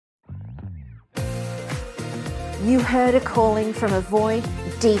You heard a calling from a void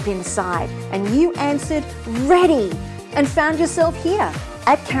deep inside, and you answered ready and found yourself here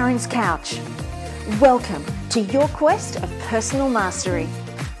at Karen's Couch. Welcome to your quest of personal mastery.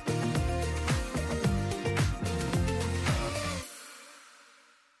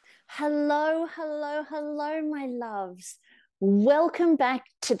 Hello, hello, hello, my loves. Welcome back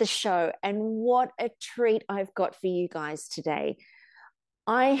to the show, and what a treat I've got for you guys today.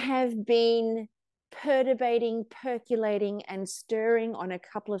 I have been percolating and stirring on a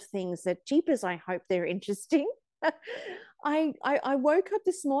couple of things that, jeepers, I hope they're interesting. I woke up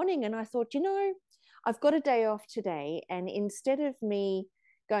this morning and I thought, I've got a day off today, and instead of me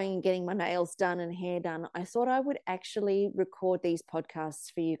going and getting my nails done and hair done, I thought I would actually record these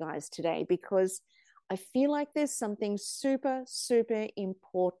podcasts for you guys today, because I feel like there's something super, super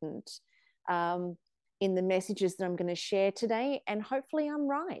important in the messages that I'm going to share today, and hopefully I'm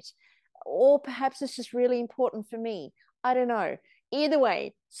right. Or perhaps it's just really important for me. I don't know. Either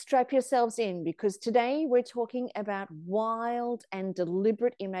way, strap yourselves in, because today we're talking about wild and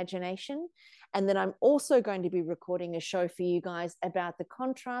deliberate imagination. And then I'm also going to be recording a show for you guys about the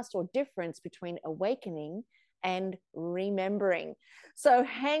contrast or difference between awakening and remembering. So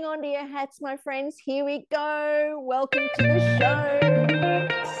hang on to your hats, my friends. Here we go. Welcome to the show.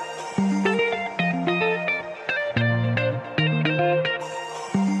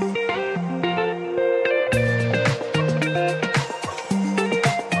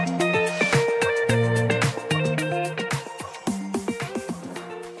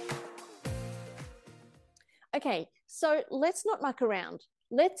 Okay, so let's not muck around.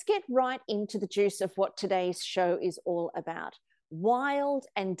 Let's get right into the juice of what today's show is all about: wild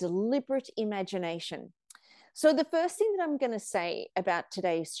and deliberate imagination. So the first thing that I'm going to say about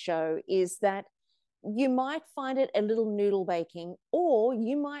today's show is that you might find it a little noodle baking, or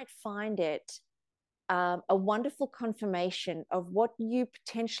you might find it a wonderful confirmation of what you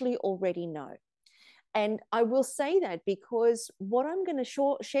potentially already know. And I will say that because what I'm going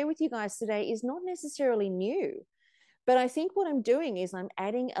to share with you guys today is not necessarily new, but I think what I'm doing is I'm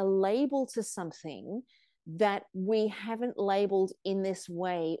adding a label to something that we haven't labeled in this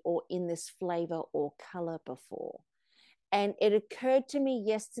way or in this flavor or color before. And it occurred to me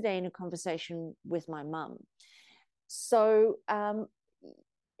yesterday in a conversation with my mum. So, and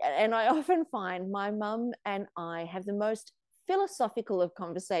I often find my mum and I have the most philosophical of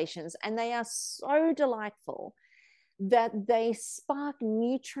conversations, and they are so delightful that they spark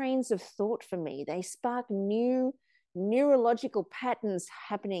new trains of thought for me. They spark new neurological patterns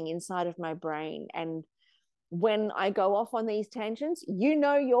happening inside of my brain. And when I go off on these tangents, you're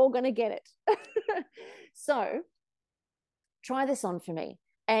going to get it. So try this on for me.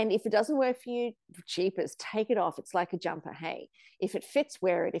 And if it doesn't work for you, cheapers, take it off. It's like a jumper. Hey, if it fits,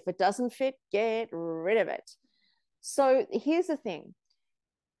 wear it. If it doesn't fit, get rid of it. So here's the thing.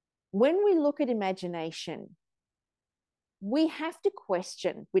 When we look at imagination, we have to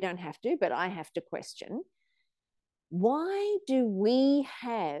question. We don't have to, but I have to question. Why do we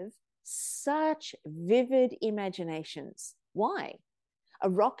have such vivid imaginations? Why? A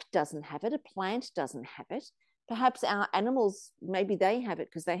rock doesn't have it. A plant doesn't have it. Perhaps our animals, maybe they have it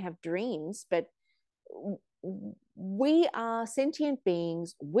because they have dreams, but we are sentient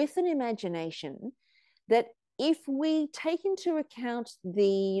beings with an imagination that, if we take into account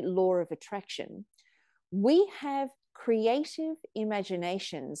the law of attraction, we have creative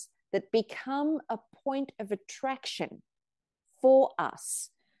imaginations that become a point of attraction for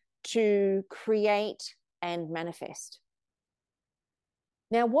us to create and manifest.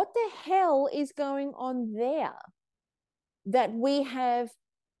 Now, what the hell is going on there that we have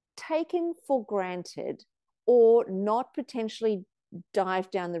taken for granted or not potentially dived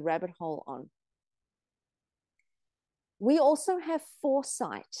down the rabbit hole on? We also have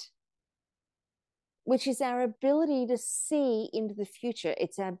foresight, which is our ability to see into the future.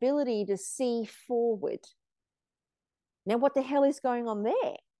 It's our ability to see forward. Now, what the hell is going on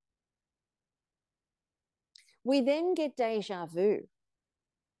there? We then get deja vu,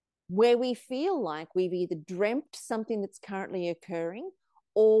 where we feel like we've either dreamt something that's currently occurring,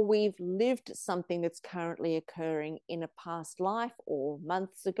 or we've lived something that's currently occurring in a past life or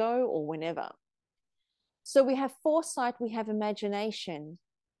months ago or whenever. So we have foresight, we have imagination,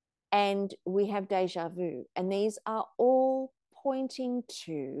 and we have deja vu. And these are all pointing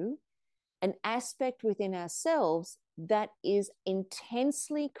to an aspect within ourselves that is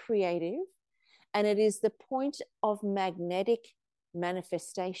intensely creative, and it is the point of magnetic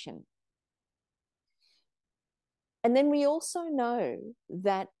manifestation. And then we also know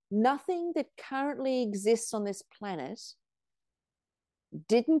that nothing that currently exists on this planet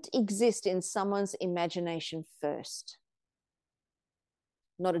didn't exist in someone's imagination first.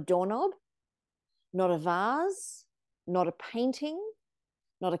 Not a doorknob, not a vase, not a painting,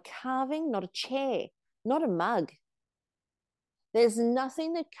 not a carving, not a chair, not a mug. There's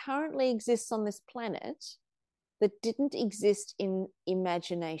nothing that currently exists on this planet that didn't exist in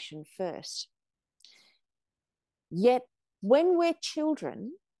imagination first. Yet when we're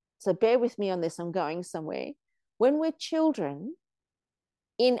children, so bear with me on this, I'm going somewhere. When we're children,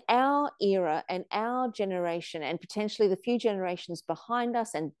 in our era and our generation, and potentially the few generations behind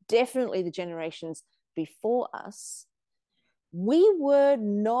us, and definitely the generations before us, we were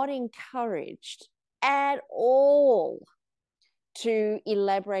not encouraged at all to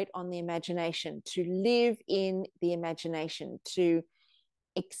elaborate on the imagination, to live in the imagination, to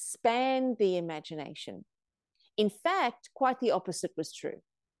expand the imagination. In fact, quite the opposite was true.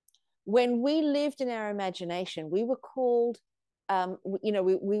 When we lived in our imagination, we were called,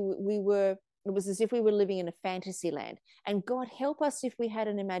 we were, it was as if we were living in a fantasy land. And God help us if we had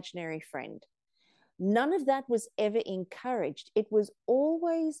an imaginary friend. None of that was ever encouraged. It was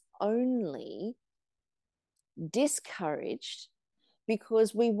always only discouraged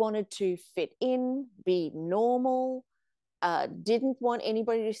because we wanted to fit in, be normal, didn't want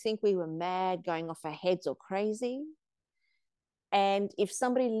anybody to think we were mad, going off our heads or crazy. And if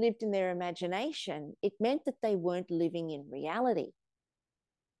somebody lived in their imagination, it meant that they weren't living in reality.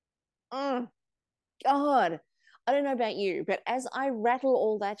 God, I don't know about you, but as I rattle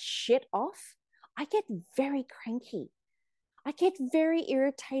all that shit off, I get very cranky. I get very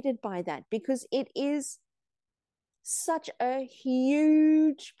irritated by that because it is such a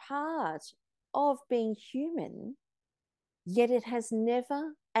huge part of being human, yet it has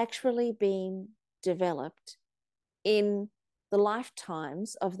never actually been developed in the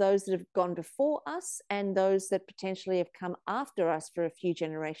lifetimes of those that have gone before us and those that potentially have come after us for a few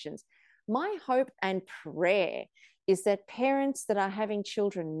generations. My hope and prayer is that parents that are having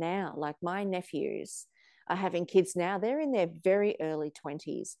children now, like my nephews are having kids now, they're in their very early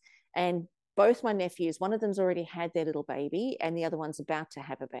 20s. And both my nephews, one of them's already had their little baby and the other one's about to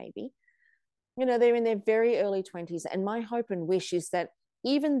have a baby. You know, they're in their very early 20s. And my hope and wish is that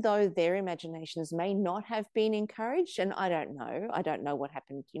even though their imaginations may not have been encouraged, and I don't know what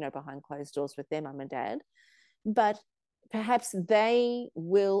happened, behind closed doors with their mum and dad, but perhaps they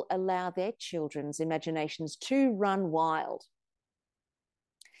will allow their children's imaginations to run wild.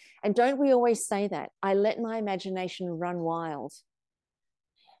 And don't we always say that? I let my imagination run wild.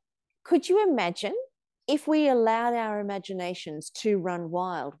 Could you imagine if we allowed our imaginations to run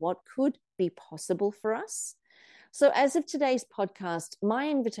wild, what could be possible for us? So as of today's podcast, my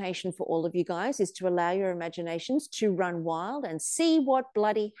invitation for all of you guys is to allow your imaginations to run wild and see what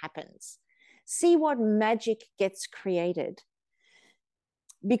bloody happens. See what magic gets created.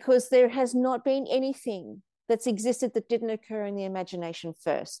 Because there has not been anything that's existed that didn't occur in the imagination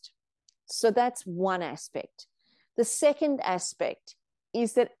first. So that's one aspect. The second aspect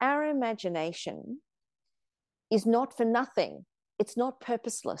is that our imagination is not for nothing. It's not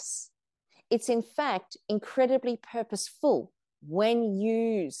purposeless. It's in fact incredibly purposeful when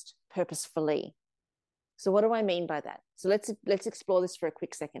used purposefully. So what do I mean by that? So let's explore this for a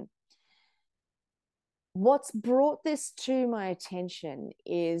quick second. What's brought this to my attention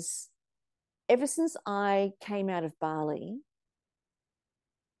is ever since I came out of Bali,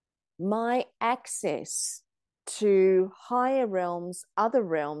 my access to higher realms, other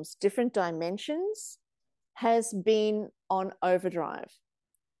realms, different dimensions has been on overdrive.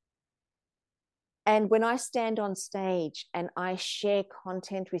 And when I stand on stage and I share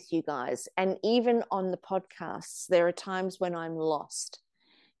content with you guys, and even on the podcasts, there are times when I'm lost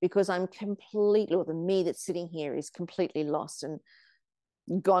because I'm completely, or the me that's sitting here is completely lost and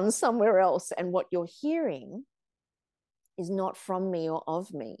gone somewhere else. And what you're hearing is not from me or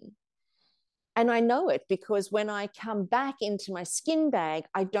of me. And I know it because when I come back into my skin bag,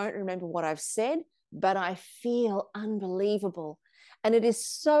 I don't remember what I've said, but I feel unbelievable. And it is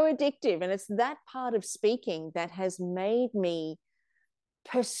so addictive. And it's that part of speaking that has made me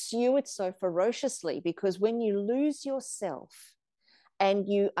pursue it so ferociously, because when you lose yourself and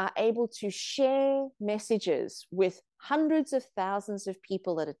you are able to share messages with hundreds of thousands of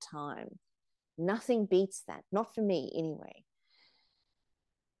people at a time, nothing beats that, not for me anyway.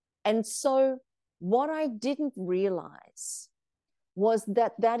 And so what I didn't realize was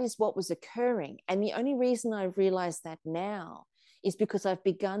that that is what was occurring. And the only reason I realized that now is because I've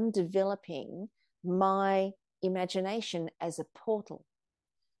begun developing my imagination as a portal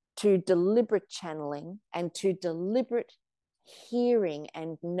to deliberate channeling and to deliberate hearing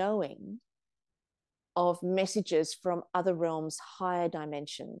and knowing of messages from other realms, higher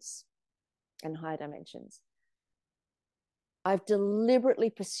dimensions and higher dimensions. I've deliberately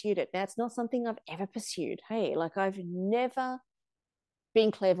pursued it. Now, it's not something I've ever pursued. Hey, like I've never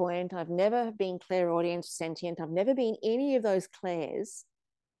been clairvoyant. I've never been clairaudient, sentient. I've never been any of those clairs.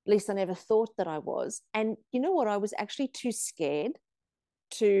 At least I never thought that I was. And you know what? I was actually too scared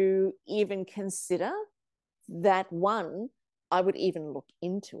to even consider that one, I would even look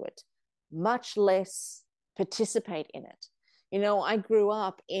into it, much less participate in it. You know, I grew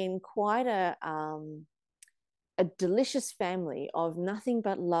up in quite a delicious family of nothing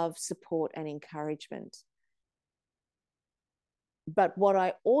but love, support, and encouragement. But what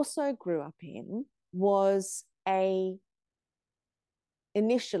I also grew up in was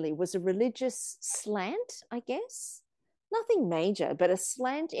initially was a religious slant, I guess. Nothing major, but a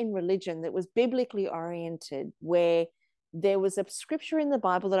slant in religion that was biblically oriented, where there was a scripture in the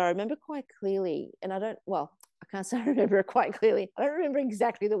Bible that I remember quite clearly. And I can't say I remember it quite clearly. I don't remember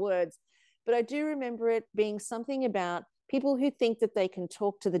exactly the words, but I do remember it being something about people who think that they can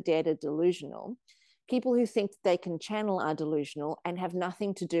talk to the dead are delusional. People who think that they can channel are delusional and have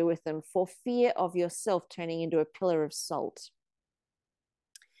nothing to do with them for fear of yourself turning into a pillar of salt.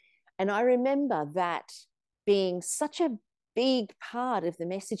 And I remember that being such a big part of the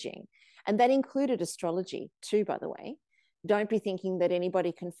messaging. And that included astrology too, by the way. Don't be thinking that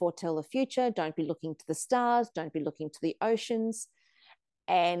anybody can foretell the future. Don't be looking to the stars. Don't be looking to the oceans.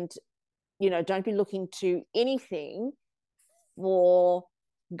 And, you know, don't be looking to anything for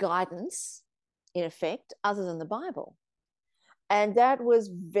guidance, in effect, other than the Bible. And that was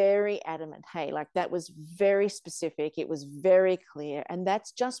very adamant. Hey, like that was very specific. It was very clear. And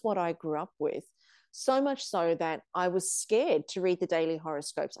that's just what I grew up with. So much so that I was scared to read the daily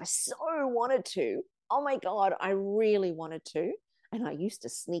horoscopes. I so wanted to. Oh my God, I really wanted to. And I used to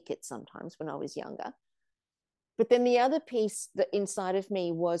sneak it sometimes when I was younger. But then the other piece that inside of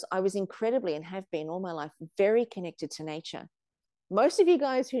me was I was incredibly, and have been all my life, very connected to nature. Most of you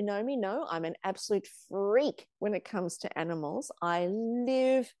guys who know me know I'm an absolute freak when it comes to animals. I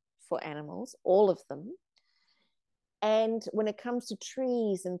live for animals, all of them. And when it comes to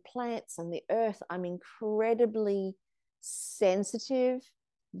trees and plants and the earth, I'm incredibly sensitive,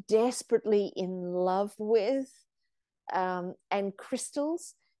 desperately in love with, and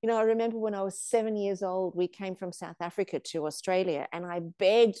crystals. You know, I remember when I was 7 years old, we came from South Africa to Australia, and I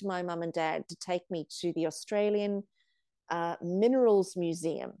begged my mum and dad to take me to the Australian Minerals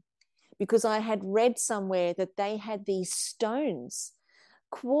Museum, because I had read somewhere that they had these stones,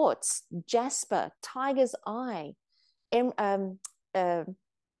 quartz, jasper, tiger's eye,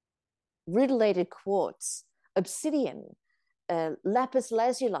 rutilated quartz, obsidian, lapis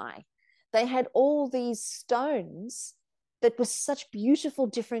lazuli. They had all these stones that were such beautiful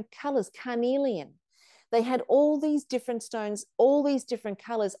different colors, carnelian. They had all these different stones, all these different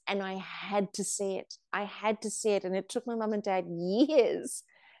colors, and I had to see it. I had to see it. And it took my mum and dad years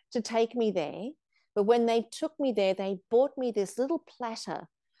to take me there. But when they took me there, they bought me this little platter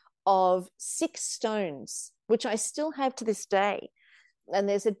of 6 stones, which I still have to this day. And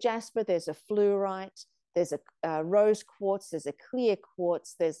there's a jasper, there's a fluorite, there's a rose quartz, there's a clear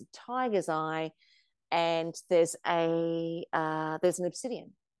quartz, there's a tiger's eye, and there's an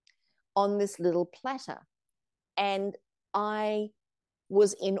obsidian on this little platter. And I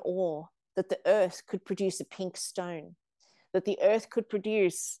was in awe that the earth could produce a pink stone, that the earth could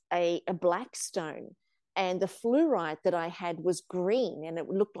produce a black stone, and the fluorite that I had was green and it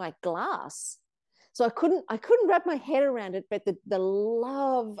looked like glass. So I couldn't wrap my head around it, but the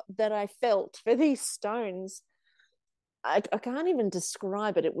love that I felt for these stones, I can't even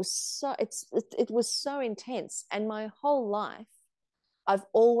describe it. It was so intense. And my whole life, I've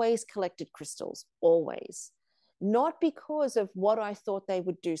always collected crystals, always. Not because of what I thought they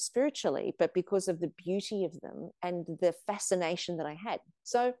would do spiritually, but because of the beauty of them and the fascination that I had.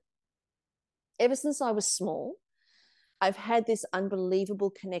 So ever since I was small, I've had this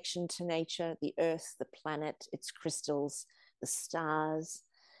unbelievable connection to nature, the earth, the planet, its crystals, the stars.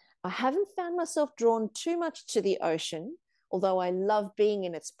 I haven't found myself drawn too much to the ocean, although I love being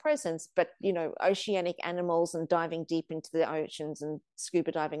in its presence. But, you know, oceanic animals and diving deep into the oceans and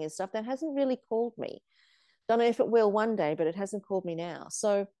scuba diving and stuff, that hasn't really called me. Don't know if it will one day, but it hasn't called me now.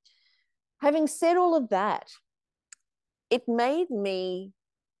 So having said all of that, it made me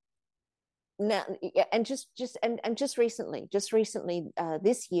now, and just recently,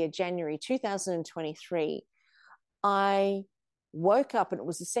 this year, January 2023, I woke up, and it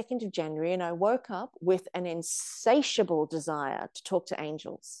was the 2nd of January, and I woke up with an insatiable desire to talk to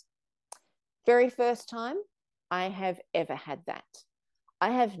angels. Very first time I have ever had that.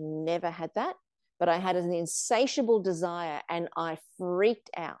 I have never had that, but I had an insatiable desire and I freaked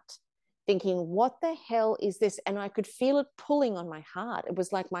out thinking, what the hell is this? And I could feel it pulling on my heart. It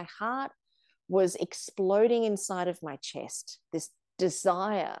was like my heart was exploding inside of my chest, this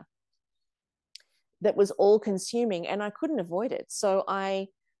desire that was all consuming, and I couldn't avoid it. So I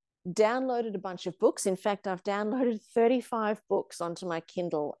downloaded a bunch of books. In fact, I've downloaded 35 books onto my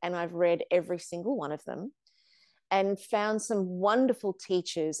Kindle, and I've read every single one of them and found some wonderful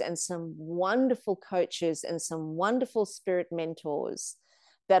teachers and some wonderful coaches and some wonderful spirit mentors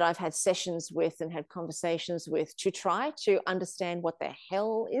that I've had sessions with and had conversations with to try to understand what the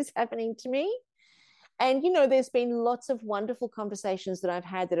hell is happening to me. And, you know, there's been lots of wonderful conversations that I've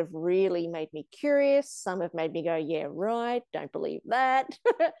had that have really made me curious. Some have made me go, yeah, right, don't believe that.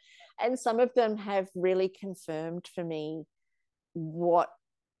 And some of them have really confirmed for me what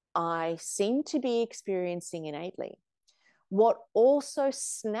I seem to be experiencing innately. What also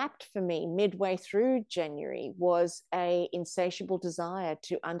snapped for me midway through January was an insatiable desire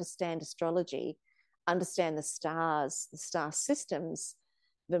to understand astrology, understand the stars, the star systems,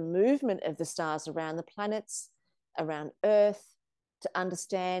 the movement of the stars around the planets, around Earth, to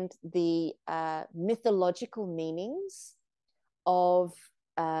understand the mythological meanings of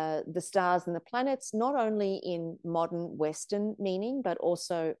the stars and the planets, not only in modern Western meaning, but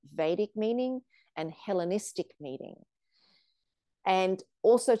also Vedic meaning and Hellenistic meaning. And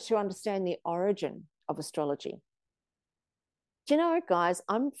also to understand the origin of astrology. Do you know, guys,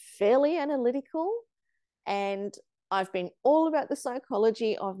 I'm fairly analytical, and I've been all about the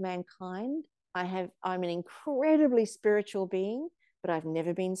psychology of mankind. I'm an incredibly spiritual being, but I've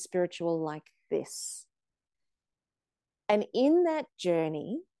never been spiritual like this. And in that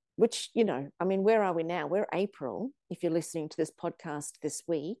journey, which, you know, I mean, where are we now? We're April. If you're listening to this podcast this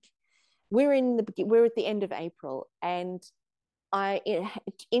week, we're at the end of April, and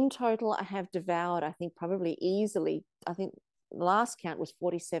in total, I have devoured, I think probably easily, I think last count was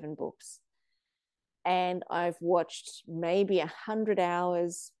 47 books. And I've watched maybe 100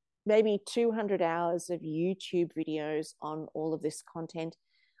 hours, maybe 200 hours of YouTube videos on all of this content.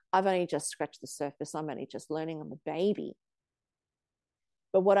 I've only just scratched the surface. I'm only just learning. I'm a baby.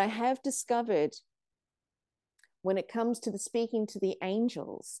 But what I have discovered when it comes to the speaking to the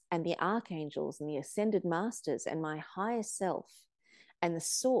angels and the archangels and the ascended masters and my higher self and the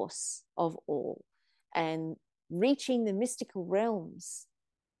source of all and reaching the mystical realms,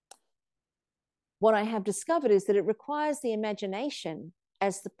 what I have discovered is that it requires the imagination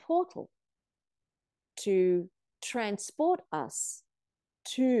as the portal to transport us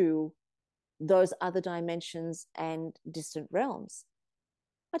to those other dimensions and distant realms.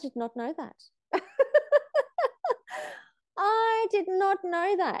 I did not know that. I did not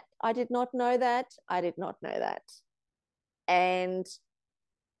know that. I did not know that. I did not know that. And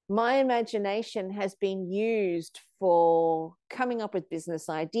my imagination has been used for coming up with business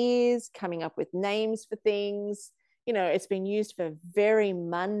ideas, coming up with names for things. You know, it's been used for very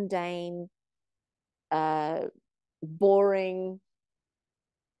mundane, boring,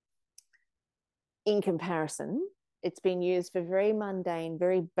 in comparison. It's been used for very mundane,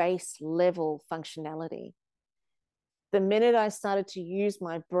 very base level functionality. The minute I started to use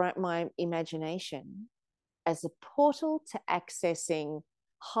my imagination as a portal to accessing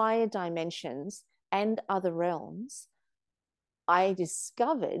higher dimensions and other realms, I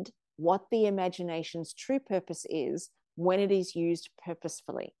discovered what the imagination's true purpose is when it is used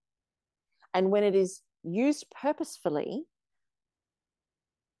purposefully. And when it is used purposefully,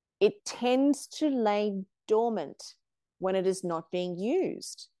 it tends to lay dormant when it is not being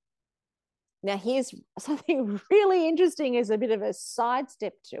used. Now, here's something really interesting as a bit of a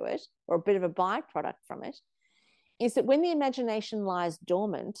sidestep to it, or a bit of a byproduct from it, is that when the imagination lies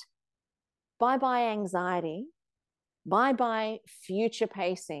dormant, bye-bye anxiety, bye-bye future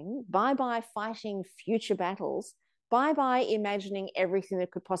pacing, bye-bye fighting future battles, bye-bye imagining everything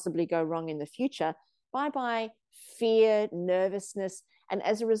that could possibly go wrong in the future, bye-bye fear, nervousness. And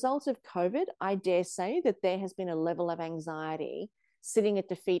as a result of COVID, I dare say that there has been a level of anxiety sitting at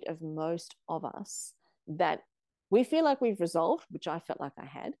the feet of most of us that we feel like we've resolved, which I felt like I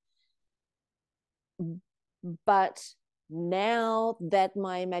had. But now that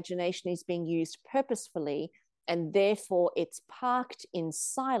my imagination is being used purposefully, and therefore it's parked in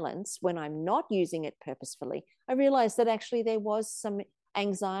silence when I'm not using it purposefully, I realized that actually there was some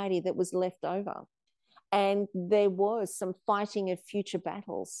anxiety that was left over. And there was some fighting of future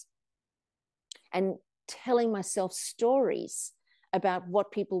battles and telling myself stories about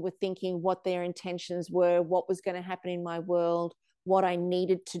what people were thinking, what their intentions were, what was going to happen in my world, what I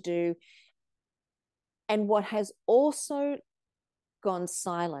needed to do. And what has also gone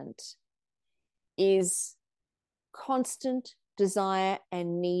silent is constant desire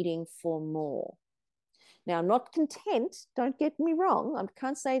and needing for more. Now, I'm not content, don't get me wrong. I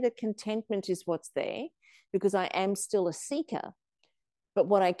can't say that contentment is what's there, because I am still a seeker. But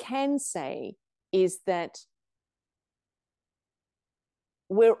what I can say is that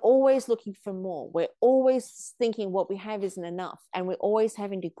we're always looking for more. We're always thinking what we have isn't enough. And we're always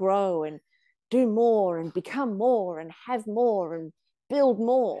having to grow and do more and become more and have more and build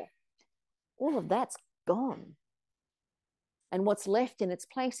more. All of that's gone. And what's left in its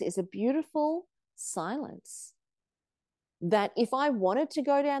place is a beautiful silence. That if I wanted to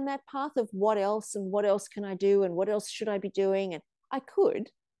go down that path of what else and what else can I do and what else should I be doing, and I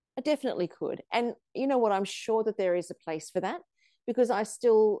definitely could. And you know what, I'm sure that there is a place for that, because I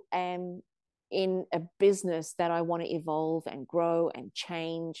still am in a business that I want to evolve and grow and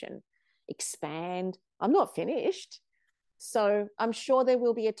change and expand. I'm not finished. So I'm sure there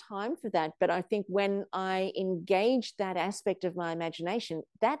will be a time for that. But I think when I engage that aspect of my imagination,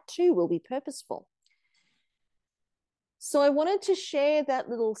 that too will be purposeful. So I wanted to share that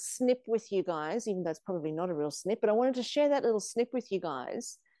little snip with you guys, even though it's probably not a real snip, but I wanted to share that little snip with you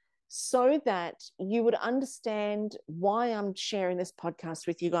guys so that you would understand why I'm sharing this podcast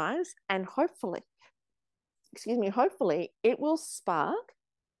with you guys. And hopefully it will spark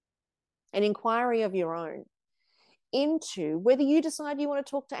an inquiry of your own into whether you decide you want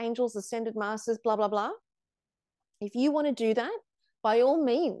to talk to angels, ascended masters, blah, blah, blah. If you want to do that, by all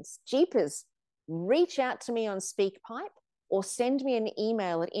means, jeepers, reach out to me on SpeakPipe or send me an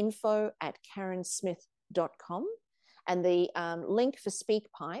email at info@karensmith.com. And the link for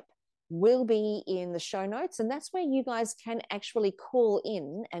SpeakPipe will be in the show notes. And that's where you guys can actually call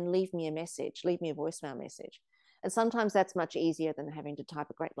in and leave me a message, leave me a voicemail message. And sometimes that's much easier than having to type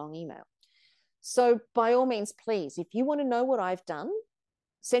a great long email. So by all means, please, if you want to know what I've done,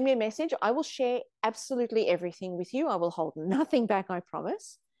 send me a message. I will share absolutely everything with you. I will hold nothing back, I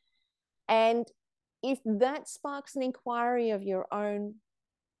promise. And if that sparks an inquiry of your own,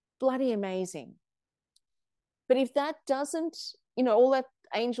 bloody amazing. But if that doesn't, all that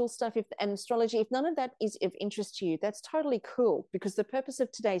angel stuff and astrology, if none of that is of interest to you, that's totally cool, because the purpose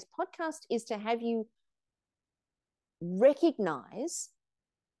of today's podcast is to have you recognize,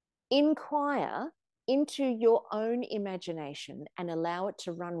 inquire into your own imagination and allow it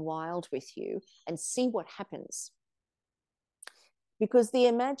to run wild with you and see what happens. Because the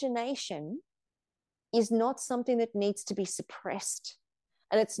imagination is not something that needs to be suppressed,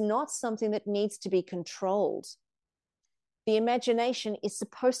 and it's not something that needs to be controlled. The imagination is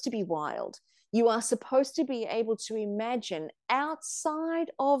supposed to be wild. You are supposed to be able to imagine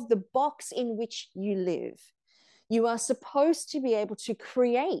outside of the box in which you live. You are supposed to be able to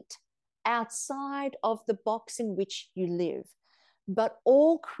create outside of the box in which you live. But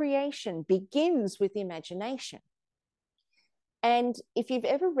all creation begins with imagination. And if you've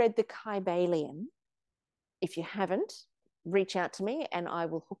ever read the Kybalion, if you haven't, reach out to me and I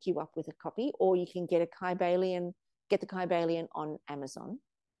will hook you up with a copy, or you can get the Kybalion on Amazon.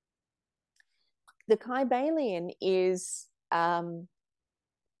 The Kybalion is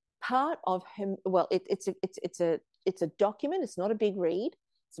part of him. Well, it's a document. It's not a big read.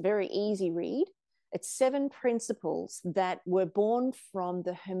 It's a very easy read. It's 7 principles that were born from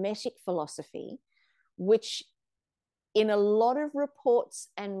the Hermetic philosophy, which in a lot of reports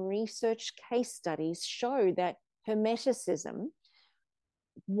and research case studies show that Hermeticism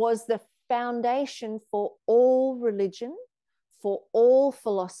was the foundation for all religion, for all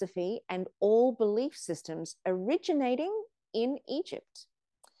philosophy, and all belief systems originating in Egypt.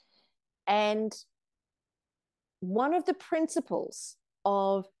 And one of the principles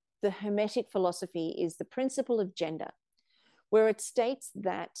of the Hermetic philosophy is the principle of gender, where it states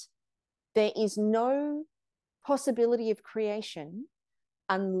that there is no possibility of creation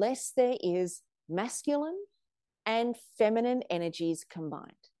unless there is masculine and feminine energies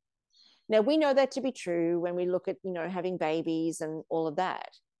combined. Now, we know that to be true when we look at, having babies and all of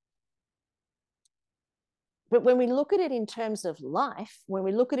that. But when we look at it in terms of life, when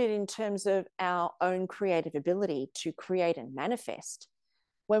we look at it in terms of our own creative ability to create and manifest,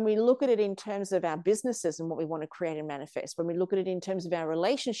 when we look at it in terms of our businesses and what we want to create and manifest, when we look at it in terms of our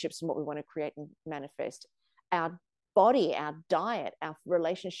relationships and what we want to create and manifest, our body, our diet, our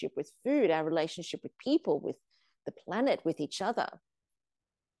relationship with food, our relationship with people, with the planet, with each other,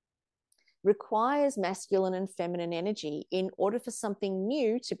 requires masculine and feminine energy in order for something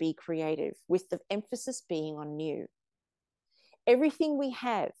new to be creative, with the emphasis being on new. Everything we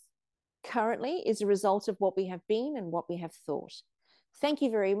have currently is a result of what we have been and what we have thought. Thank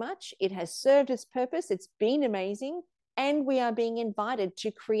you very much. It has served its purpose. It's been amazing. and we are being invited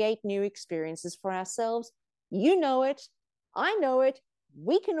to create new experiences for ourselves. You know it. I know it.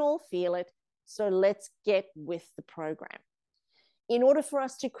 We can all feel it. So let's get with the program. In order for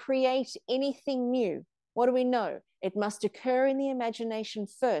us to create anything new, what do we know? It must occur in the imagination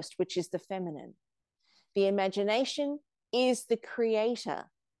first, which is the feminine. The imagination is the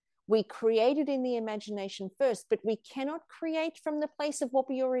creator. We created in the imagination first, but we cannot create from the place of what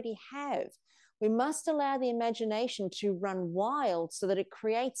we already have. We must allow the imagination to run wild so that it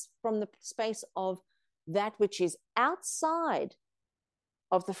creates from the space of that which is outside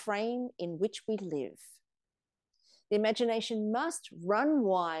of the frame in which we live. The imagination must run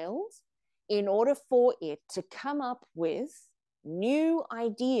wild in order for it to come up with new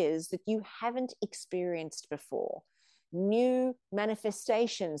ideas that you haven't experienced before, new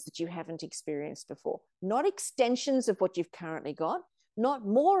manifestations that you haven't experienced before, not extensions of what you've currently got, not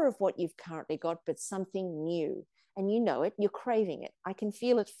more of what you've currently got, but something new. And you know it, you're craving it. I can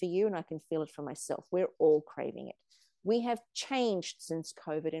feel it for you and I can feel it for myself. We're all craving it. We have changed since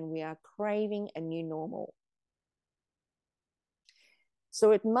COVID and we are craving a new normal.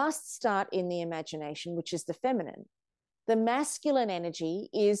 So it must start in the imagination, which is the feminine. The masculine energy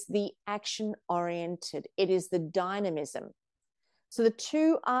is the action-oriented. It is the dynamism. So the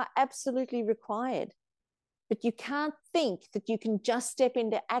two are absolutely required. But you can't think that you can just step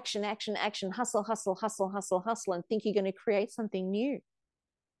into action, action, action, hustle, hustle, hustle, hustle, hustle, and think you're going to create something new.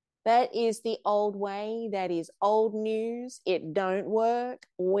 That is the old way. That is old news. It don't work.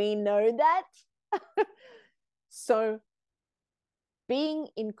 We know that. So being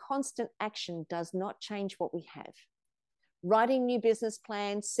in constant action does not change what we have. Writing new business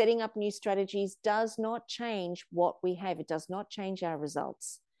plans, setting up new strategies does not change what we have. It does not change our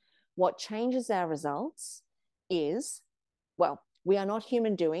results. What changes our results is, well, we are not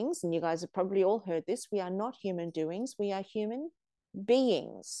human doings, and you guys have probably all heard this. We are not human doings. We are human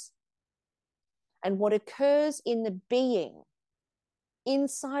beings. And what occurs in the being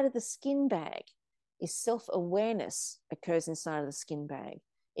inside of the skin bag is self-awareness occurs inside of the skin bag.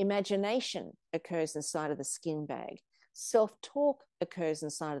 Imagination occurs inside of the skin bag. Self-talk occurs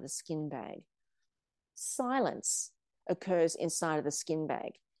inside of the skin bag. Silence occurs inside of the skin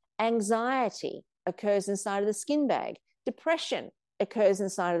bag. Anxiety occurs inside of the skin bag. Depression occurs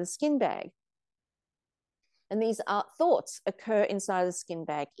inside of the skin bag. And these thoughts occur inside of the skin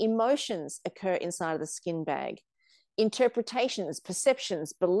bag. Emotions occur inside of the skin bag. Interpretations,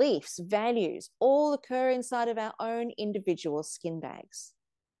 perceptions, beliefs, values, all occur inside of our own individual skin bags.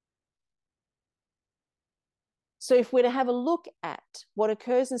 So if we're to have a look at what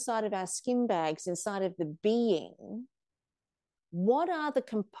occurs inside of our skin bags, inside of the being, what are the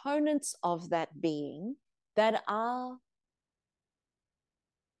components of that being that are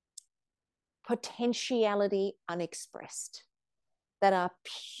potentiality unexpressed, that are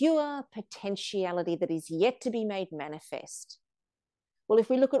pure potentiality that is yet to be made manifest? Well, if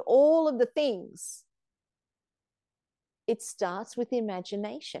we look at all of the things, it starts with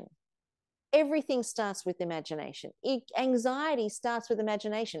imagination. Everything starts with imagination. Anxiety starts with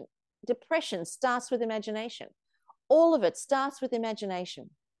imagination. Depression starts with imagination. All of it starts with imagination.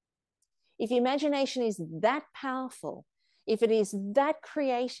 If imagination is that powerful, if it is that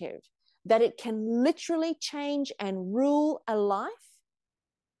creative, that it can literally change and rule a life,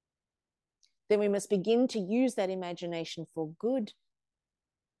 then we must begin to use that imagination for good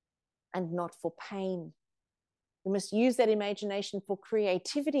and not for pain. We must use that imagination for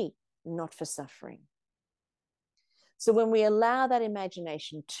creativity, not for suffering. So when we allow that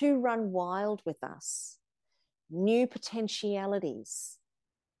imagination to run wild with us, new potentialities,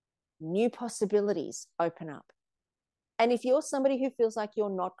 new possibilities open up. And if you're somebody who feels like you're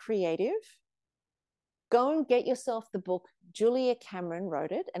not creative, go and get yourself the book. Julia Cameron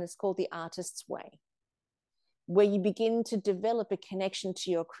wrote it, and it's called The Artist's Way, where you begin to develop a connection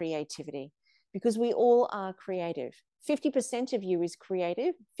to your creativity, because we all are creative. 50% of you is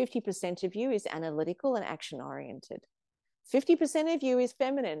creative, 50% of you is analytical and action-oriented. 50% of you is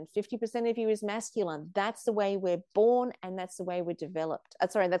feminine, 50% of you is masculine. That's the way we're born, and that's the way we're developed.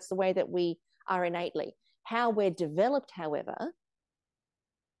 That's the way that we are innately. How we're developed, however,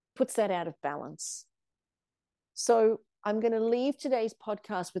 puts that out of balance. So I'm going to leave today's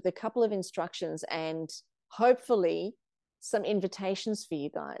podcast with a couple of instructions and hopefully some invitations for you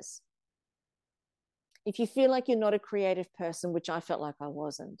guys. If you feel like you're not a creative person, which I felt like I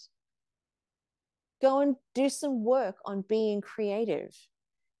wasn't, go and do some work on being creative.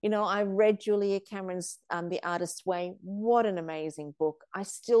 You know, I read Julia Cameron's The Artist's Way. What an amazing book. I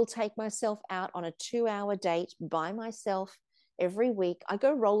still take myself out on a 2-hour date by myself every week. I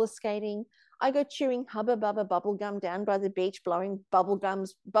go roller skating. I go chewing Hubba Bubba bubble gum down by the beach, blowing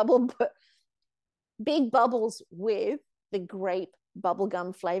big bubbles with the grape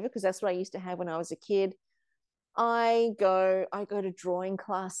bubblegum flavor, because that's what I used to have when I was a kid. I go to drawing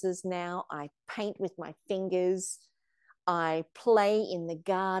classes now. I paint with my fingers. I play in the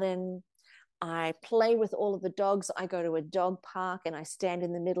garden. I play with all of the dogs. I go to a dog park and I stand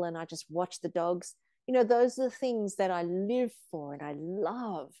in the middle and I just watch the dogs. You know, those are the things that I live for and I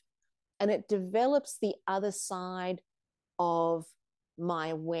love. And it develops the other side of my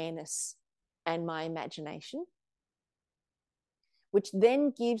awareness and my imagination, which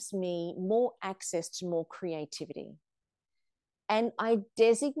then gives me more access to more creativity. And I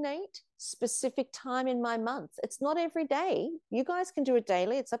designate specific time in my month. It's not every day. You guys can do it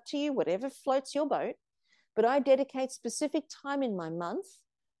daily. It's up to you, whatever floats your boat. But I dedicate specific time in my month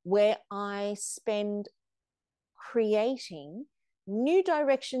where I spend creating new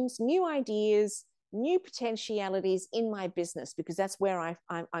directions, new ideas, new potentialities in my business, because that's where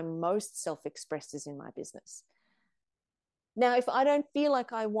I'm most self-expressed, is in my business. Now, if I don't feel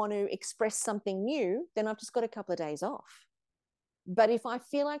like I want to express something new, then I've just got a couple of days off. But if I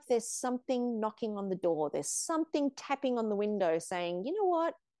feel like there's something knocking on the door, there's something tapping on the window saying, you know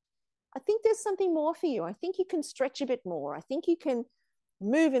what, I think there's something more for you. I think you can stretch a bit more. I think you can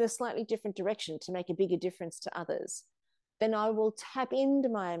move in a slightly different direction to make a bigger difference to others. Then I will tap into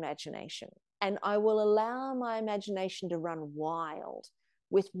my imagination and I will allow my imagination to run wild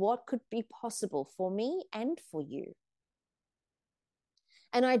with what could be possible for me and for you.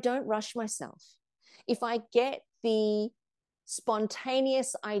 And I don't rush myself. If I get the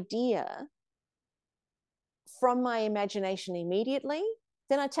spontaneous idea from my imagination immediately,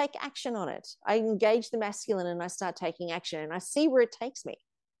 then I take action on it. I engage the masculine and I start taking action and I see where it takes me.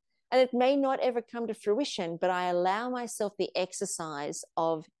 And it may not ever come to fruition, but I allow myself the exercise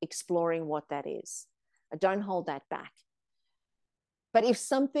of exploring what that is. I don't hold that back. But if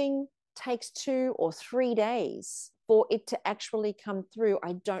something takes 2 or 3 days for it to actually come through,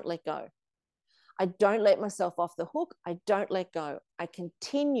 I don't let go. I don't let myself off the hook. I don't let go. I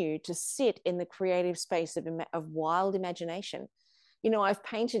continue to sit in the creative space of wild imagination. You know, I've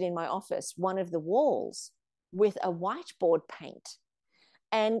painted in my office one of the walls with a whiteboard paint.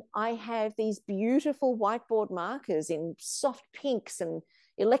 And I have these beautiful whiteboard markers in soft pinks and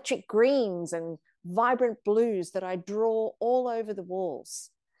electric greens and vibrant blues that I draw all over the walls.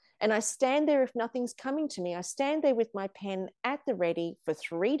 And I stand there, if nothing's coming to me, I stand there with my pen at the ready for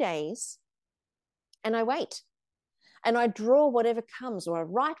 3 days and I wait. And I draw whatever comes, or I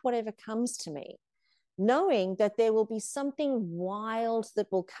write whatever comes to me, knowing that there will be something wild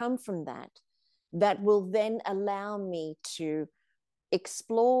that will come from that will then allow me to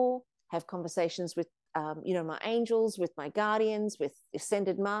explore, have conversations with, my angels, with my guardians, with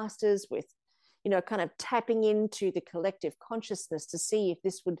ascended masters, with, kind of tapping into the collective consciousness to see if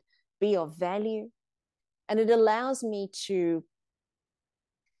this would be of value. And it allows me to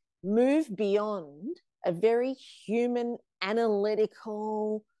move beyond a very human,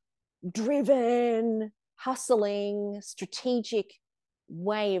 analytical, driven, hustling, strategic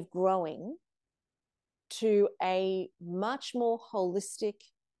way of growing to a much more holistic,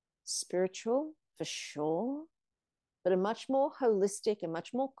 spiritual, for sure, but a much more holistic, a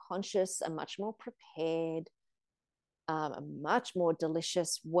much more conscious, a much more prepared, a much more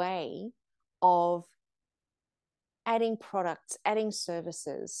delicious way of adding products, adding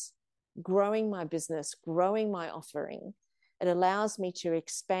services, growing my business, growing my offering. It allows me to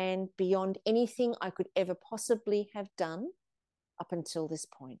expand beyond anything I could ever possibly have done up until this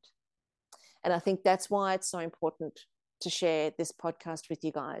point. And I think that's why it's so important to share this podcast with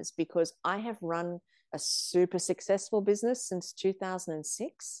you guys, because I have run a super successful business since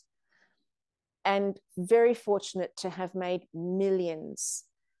 2006 and very fortunate to have made millions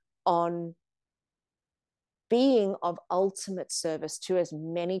on being of ultimate service to as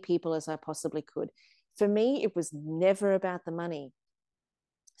many people as I possibly could. For me, it was never about the money.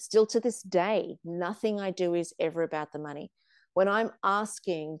 Still to this day, nothing I do is ever about the money. When I'm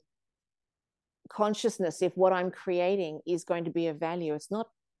asking consciousness if what I'm creating is going to be of value, it's not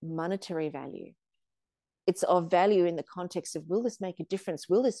monetary value. It's of value in the context of, will this make a difference?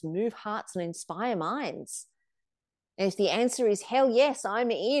 Will this move hearts and inspire minds? And if the answer is hell yes, I'm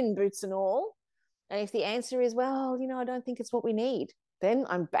in, boots and all. And if the answer is, well, I don't think it's what we need, then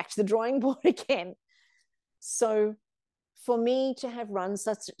I'm back to the drawing board again. So for me to have run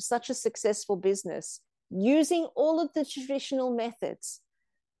such a successful business using all of the traditional methods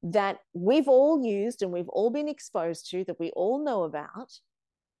that we've all used and we've all been exposed to, that we all know about,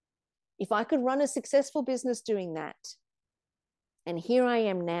 if I could run a successful business doing that, And here I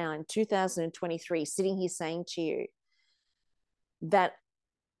am now in 2023, sitting here saying to you that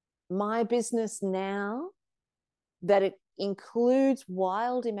my business now, that it includes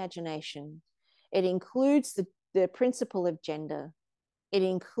wild imagination, it includes the principle of gender, it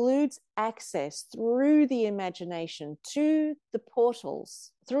includes access through the imagination to the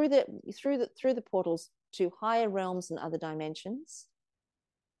portals, through the portals to higher realms and other dimensions.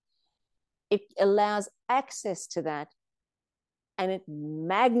 It allows access to that, and it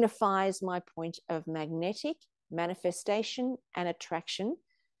magnifies my point of magnetic manifestation and attraction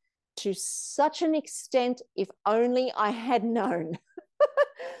to such an extent, if only I had known,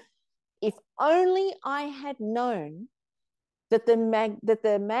 if only I had known that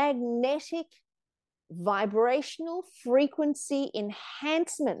the magnetic vibrational frequency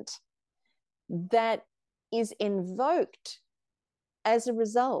enhancement that is invoked as a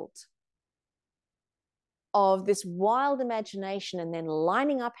result of this wild imagination, and then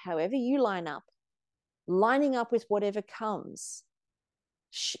lining up however you lining up with whatever comes,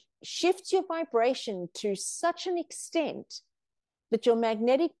 shifts your vibration to such an extent that your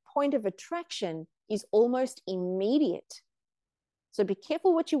magnetic point of attraction is almost immediate. So be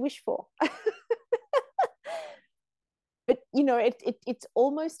careful what you wish for. But you know, it's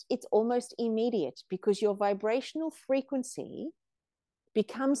almost immediate, because your vibrational frequency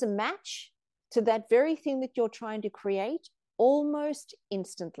becomes a match to that very thing that you're trying to create almost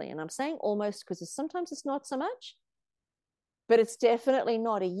instantly. And I'm saying almost because sometimes it's not so much, but it's definitely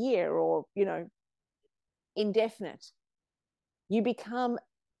not a year or, you know, indefinite. You become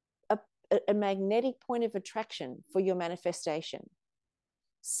a magnetic point of attraction for your manifestation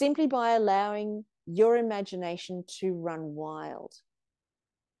simply by allowing your imagination to run wild.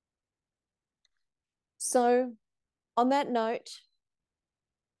 So on that note,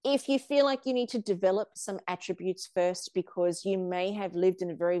 if you feel like you need to develop some attributes first because you may have lived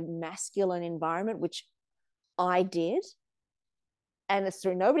in a very masculine environment, which I did, and it's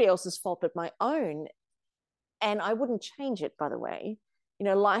through nobody else's fault but my own, and I wouldn't change it, by the way. You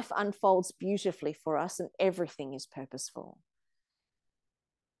know, life unfolds beautifully for us and everything is purposeful.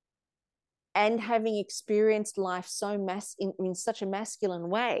 And having experienced life in such a masculine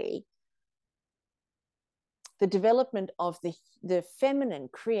way, the development of the feminine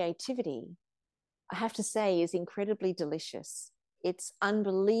creativity, I have to say, is incredibly delicious. It's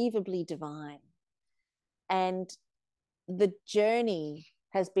unbelievably divine. And the journey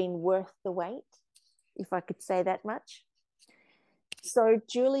has been worth the wait, if I could say that much. So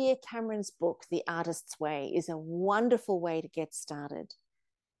Julia Cameron's book, The Artist's Way, is a wonderful way to get started.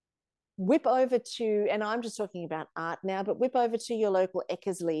 Whip over to, and I'm just talking about art now, but whip over to your local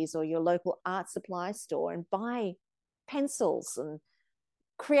Eckersley's or your local art supply store and buy pencils and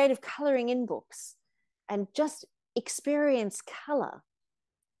creative coloring in books and just experience color.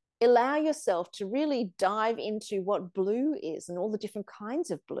 Allow yourself to really dive into what blue is and all the different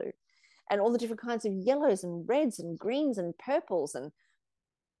kinds of blue and all the different kinds of yellows and reds and greens and purples, and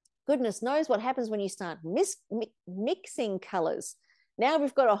goodness knows what happens when you start mixing colors. Now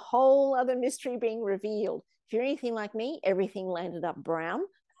we've got a whole other mystery being revealed. If you're anything like me, everything landed up brown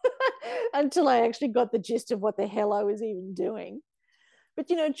until I actually got the gist of what the hell I was even doing. But,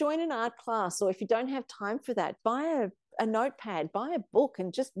 you know, join an art class, or if you don't have time for that, buy a notepad, buy a book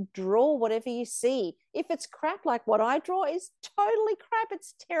and just draw whatever you see. If it's crap, like what I draw is totally crap,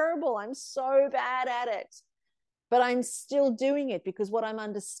 it's terrible, I'm so bad at it, but I'm still doing it because what I'm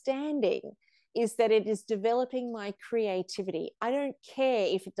understanding is that it is developing my creativity. I don't care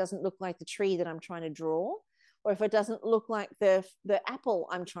if it doesn't look like the tree that I'm trying to draw, or if it doesn't look like the apple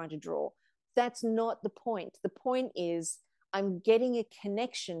I'm trying to draw. That's not the point. The point is I'm getting a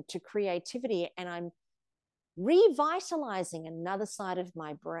connection to creativity, and I'm revitalizing another side of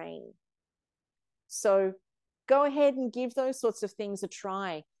my brain. So go ahead and give those sorts of things a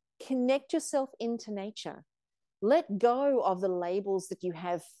try. Connect yourself into nature. Let go of the labels that you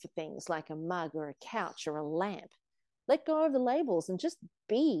have for things like a mug or a couch or a lamp. Let go of the labels and just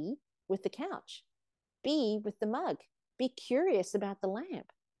be with the couch. Be with the mug. Be curious about the lamp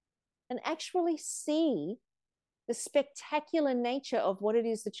and actually see the spectacular nature of what it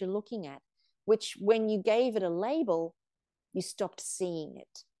is that you're looking at, which when you gave it a label, you stopped seeing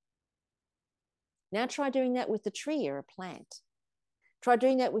it. Now try doing that with the tree or a plant. Try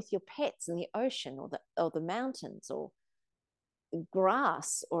doing that with your pets in the ocean or the mountains or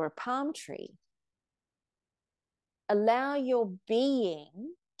grass or a palm tree. Allow your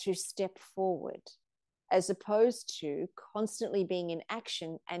being to step forward as opposed to constantly being in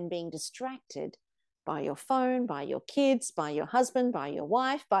action and being distracted by your phone, by your kids, by your husband, by your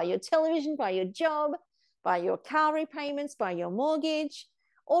wife, by your television, by your job, by your car repayments, by your mortgage.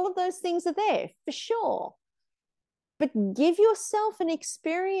 All of those things are there for sure. But give yourself an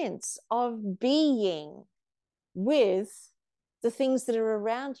experience of being with the things that are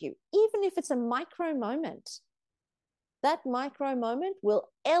around you, even if it's a micro moment. That micro moment will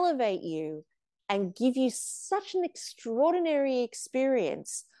elevate you and give you such an extraordinary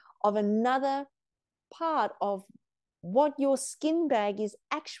experience of another part of what your skin bag is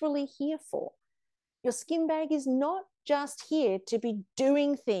actually here for. Your skin bag is not just here to be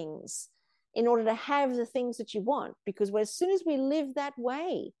doing things in order to have the things that you want, because as soon as we live that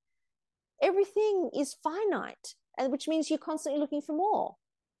way, everything is finite, and which means you're constantly looking for more.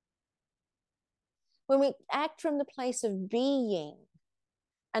 When we act from the place of being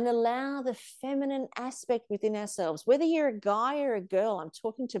and allow the feminine aspect within ourselves, whether you're a guy or a girl, I'm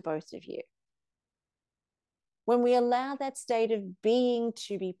talking to both of you. When we allow that state of being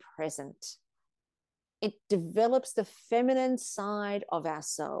to be present, it develops the feminine side of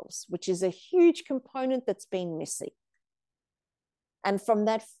ourselves, which is a huge component that's been missing. And from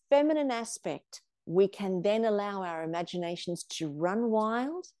that feminine aspect, we can then allow our imaginations to run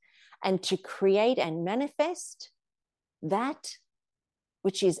wild and to create and manifest that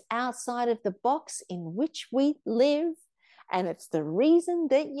which is outside of the box in which we live. And it's the reason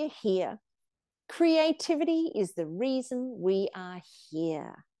that you're here. Creativity is the reason we are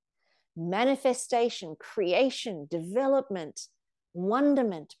here. Manifestation, creation, development,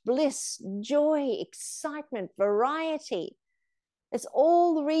 wonderment, bliss, joy, excitement, variety. It's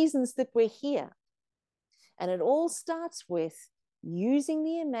all the reasons that we're here. And it all starts with using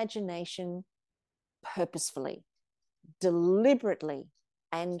the imagination purposefully, deliberately,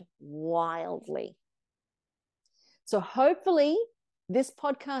 and wildly. So hopefully this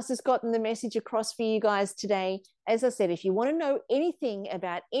podcast has gotten the message across for you guys today. As I said, if you want to know anything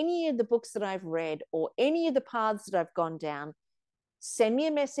about any of the books that I've read or any of the paths that I've gone down, send me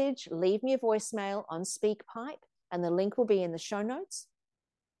a message, leave me a voicemail on SpeakPipe, and the link will be in the show notes.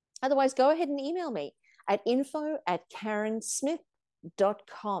 Otherwise, go ahead and email me at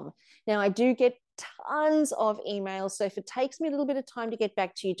info@karensmith.com. Now, I do get tons of emails, so if it takes me a little bit of time to get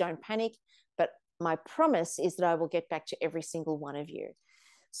back to you, don't panic. But my promise is that I will get back to every single one of you.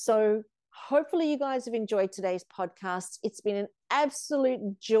 So hopefully you guys have enjoyed today's podcast. It's been an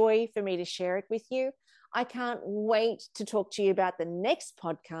absolute joy for me to share it with you. I can't wait to talk to you about the next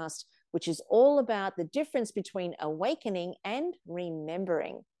podcast, which is all about the difference between awakening and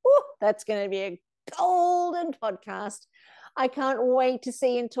remembering. Woo, that's going to be a golden podcast. I can't wait to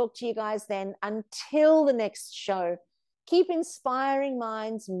see and talk to you guys then. Until the next show, keep inspiring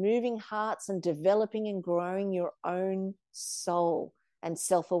minds, moving hearts, and developing and growing your own soul and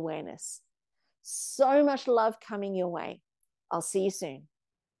self-awareness. So much love coming your way. I'll see you soon.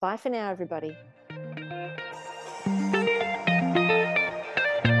 Bye for now, everybody.